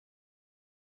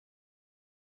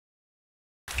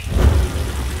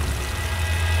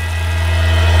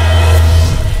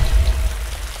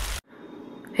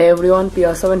Hey everyone,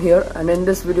 PR7 here, and in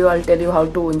this video I'll tell you how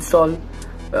to install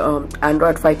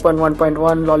Android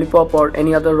 5.1.1 Lollipop or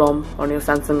any other ROM on your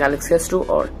Samsung Galaxy S2,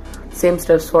 or same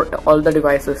steps for all the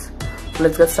devices. So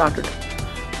let's get started.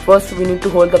 First we need to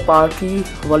hold the power key,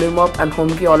 volume up and home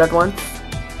key all at once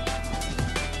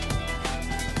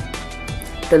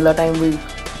till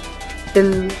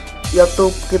you have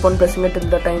to keep on pressing it till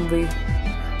the time we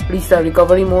reach the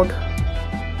recovery mode.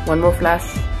 One more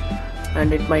flash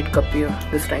and it might appear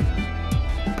this time.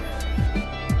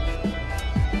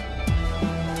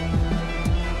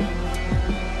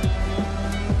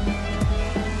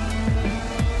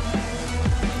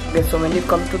 Okay, so when you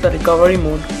come to the recovery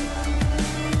mode,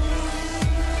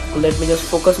 let me just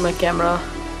focus my camera,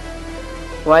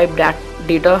 wipe that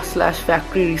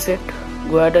data/factory reset,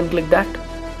 go ahead and click that.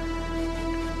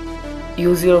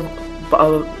 Use your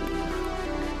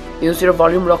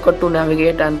volume rocker to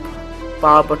navigate and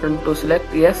power button to select.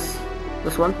 Yes,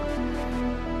 this one.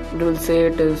 It will say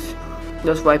it is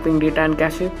just wiping data and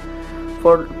cache.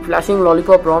 For flashing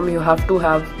Lollipop ROM, you have to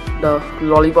have the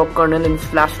Lollipop kernel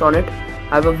flashed on it.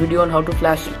 I have a video on how to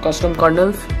flash custom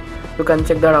kernels. You can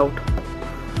check that out.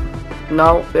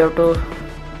 Now we have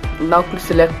to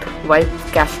select wipe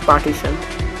cache partition,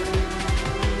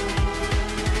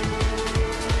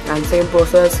 and same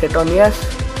process. Hit on yes.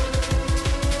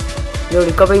 Your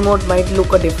recovery mode might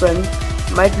look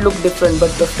different,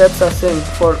 but the steps are same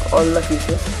for all the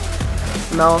features.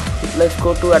 Now let's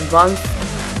go to advanced,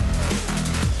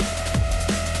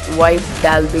 wipe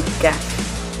dalvik cache.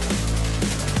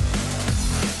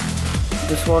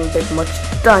 This won't take much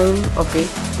time. Okay,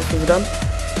 this is done.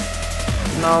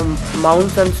 Now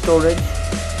mounts and storage.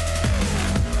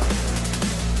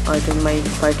 I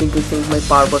think to change my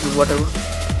power button, whatever.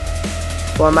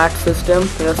 Format system,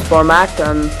 yes, format,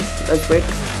 and let's wait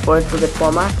for it to get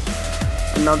format.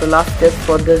 And now the last step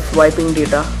for this wiping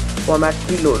data, format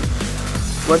preload.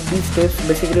 What these steps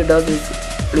basically does is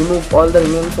remove all the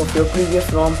remains of your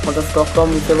previous ROM or the stock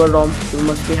ROM, whichever ROM you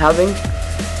must be having.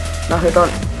 Now hit on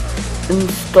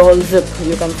install zip.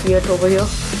 You can see it over here.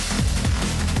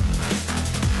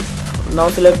 Now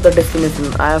select the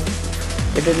destination. I have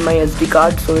it in my SD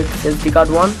card, so it's SD card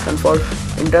 1, and for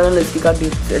internal SD card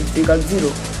it's SD card 0,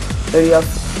 where you have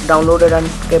downloaded and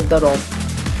kept the ROM.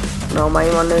 Now my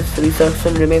one is Research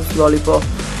and Remix Lollipop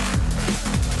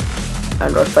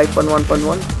Android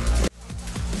 5.1.1.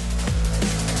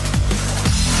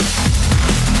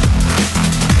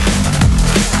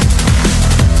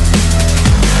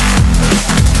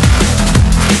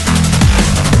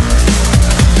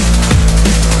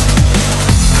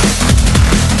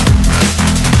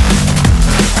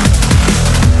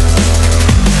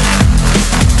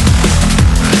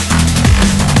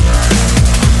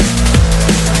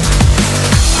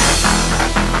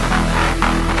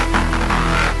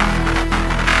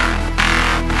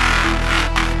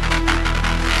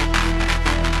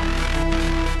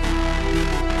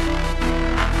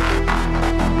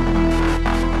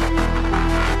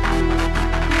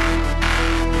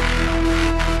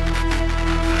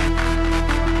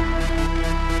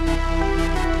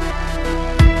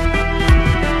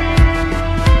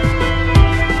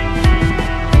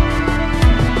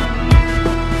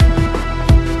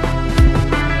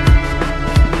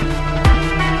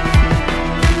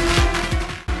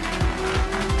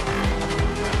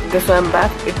 Okay, so I'm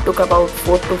back. It took about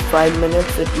 4 to 5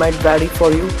 minutes. It might vary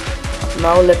for you.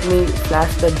 Now let me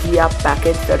flash the G app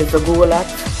package, that is the Google app.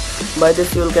 By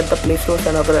this you will get the Play Store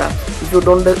and other apps. If you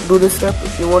don't do this step,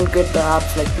 you won't get the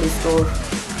apps like Play Store,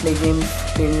 Play Games,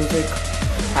 Play Music,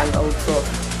 Hangouts, or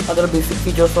other basic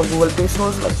features of Google Play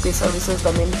Stores like Pay Services,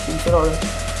 the main feature. Or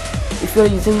if you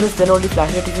are using this, then only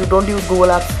flash it. If you don't use Google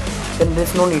apps, then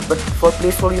there's no need. But for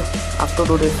Play Store, you have to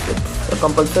do this. It's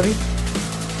compulsory.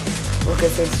 Okay,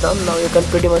 so it's done. Now you can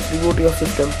pretty much reboot your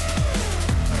system.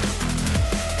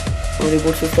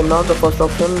 Reboot system now. The first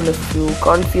option, if you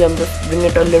can't see, I'm just bring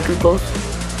it a little close.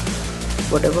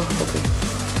 Whatever. Okay.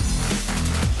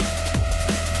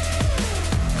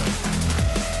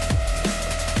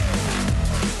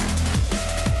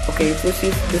 Okay, if you see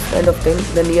this kind of thing,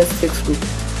 then yes, fix too.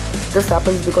 This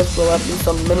happens because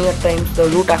probably many a times the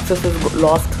root access is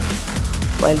lost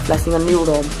while flashing a new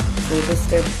ROM. So this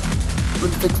step will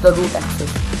fix the root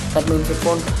access. That means it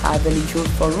won't have any issues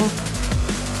for root.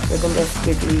 You can just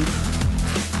quickly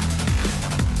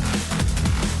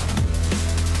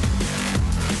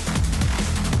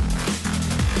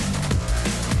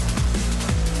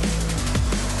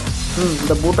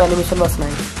the boot animation was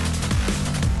nice.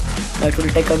 It will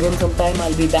take again some time.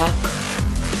 I'll be back.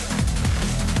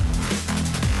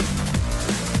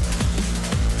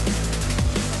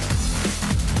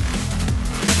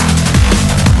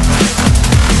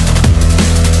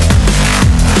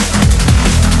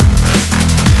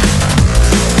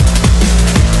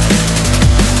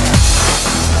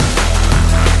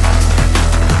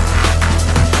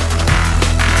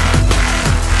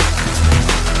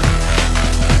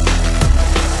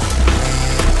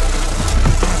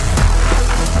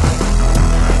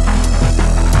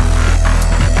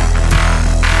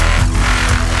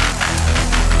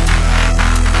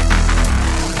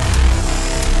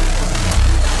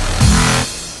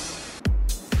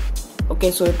 Okay,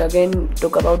 so it again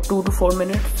took about 2 to 4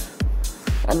 minutes,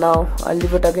 and now I'll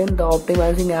leave it again. The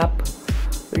optimizing app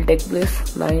will take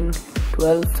place. 9,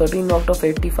 12, 13 out of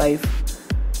 85.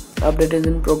 Update is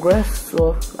in progress.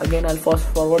 So again I'll fast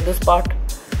forward this part.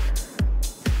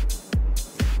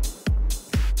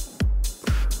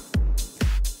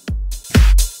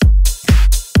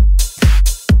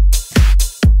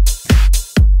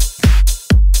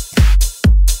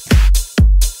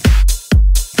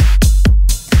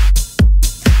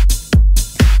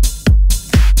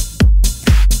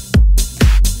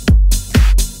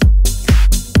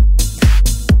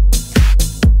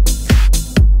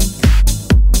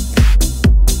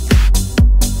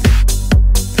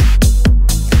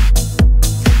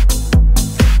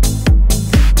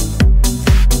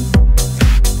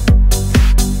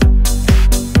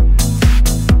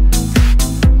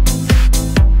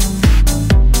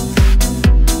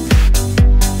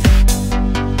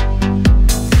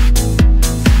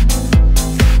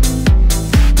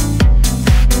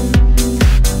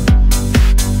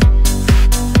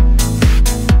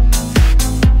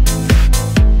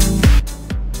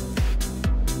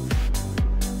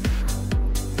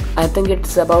 I think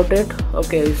it's about it.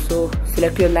 Okay, so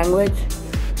select your language.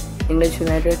 English,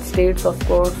 United States, of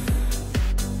course.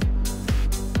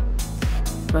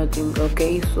 I think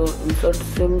okay, so insert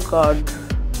SIM card.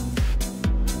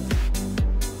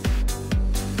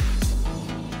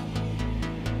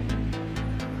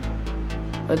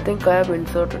 I think I have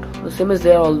inserted. The SIM is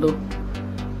there although.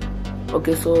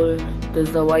 Okay, so this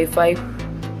is the Wi-Fi.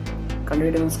 Can't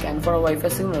even scan for a Wi-Fi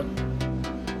signal.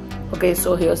 Okay,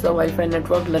 so here's the Wi-Fi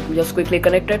network. Let me just quickly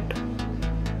connect it.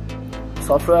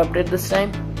 Software update this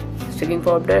time. Checking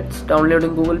for updates.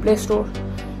 Downloading Google Play Store.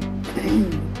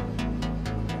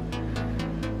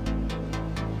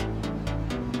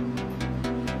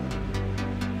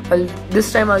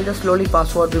 This time I'll just slowly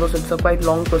fast forward because it's a quite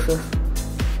long process.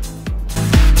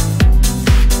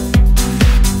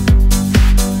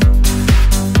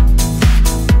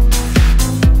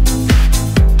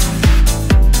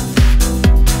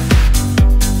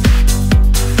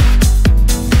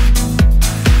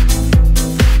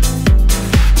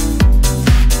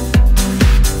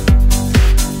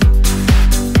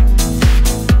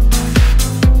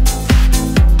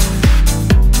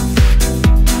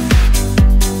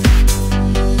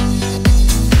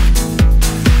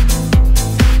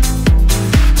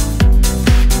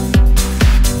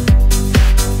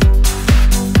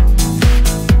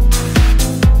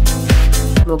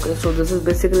 Okay, so this is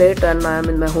basically it, and I am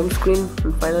in my home screen,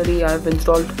 and finally I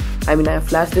have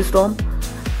flashed this ROM.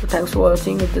 So thanks for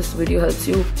watching. If this video helps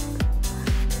you,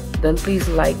 then please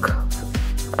like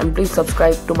and please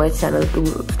subscribe to my channel to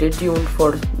stay tuned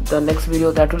for the next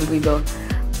video. That will be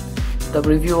the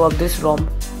review of this ROM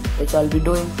which I'll be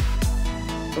doing.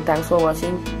 So thanks for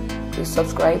watching. Please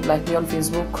subscribe, like me on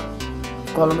Facebook,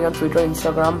 follow me on Twitter,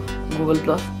 Instagram,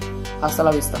 Google+. Hasta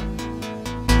la vista.